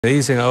Me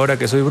dicen ahora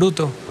que soy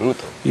bruto,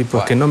 y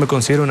pues que no me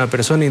considero una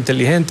persona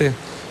inteligente,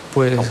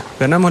 pues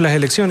ganamos las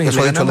elecciones y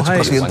le ganamos a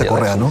ellos. Eso ha dicho el expresidente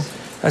Correa, ¿no?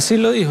 Así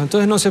lo dijo.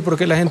 Entonces no sé por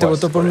qué la gente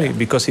votó por mí.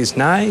 Because he's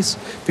nice,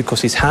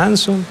 because he's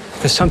handsome,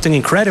 because something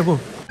incredible.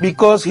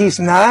 Because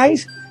he's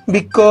nice,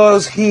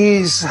 because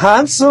he's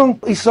handsome,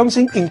 is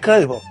something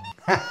incredible.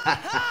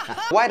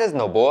 Why does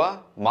Noboa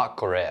mock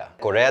Correa?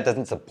 Correa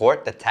doesn't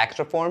support the tax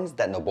reforms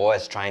that Noboa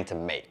is trying to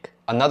make.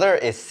 Another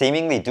is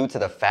seemingly due to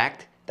the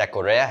fact that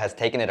Correa has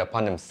taken it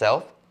upon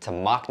himself to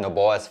mock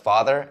Noboa's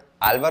father,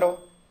 Alvaro,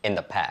 in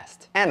the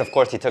past. And of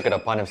course he took it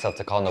upon himself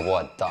to call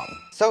Noboa dumb.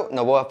 So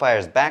Noboa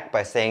fires back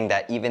by saying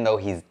that even though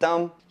he's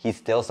dumb, he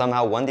still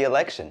somehow won the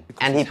election.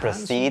 And he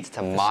proceeds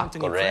to mock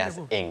Correa's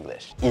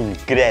English.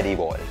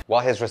 Incredible.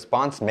 While his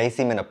response may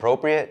seem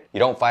inappropriate,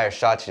 you don't fire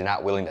shots you're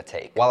not willing to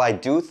take. While I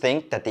do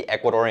think that the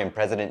Ecuadorian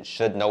president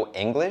should know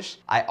English,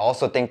 I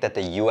also think that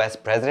the US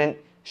president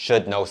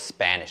should know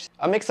Spanish.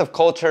 A mix of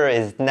culture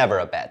is never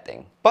a bad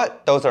thing.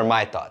 But those are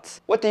my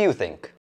thoughts. What do you think?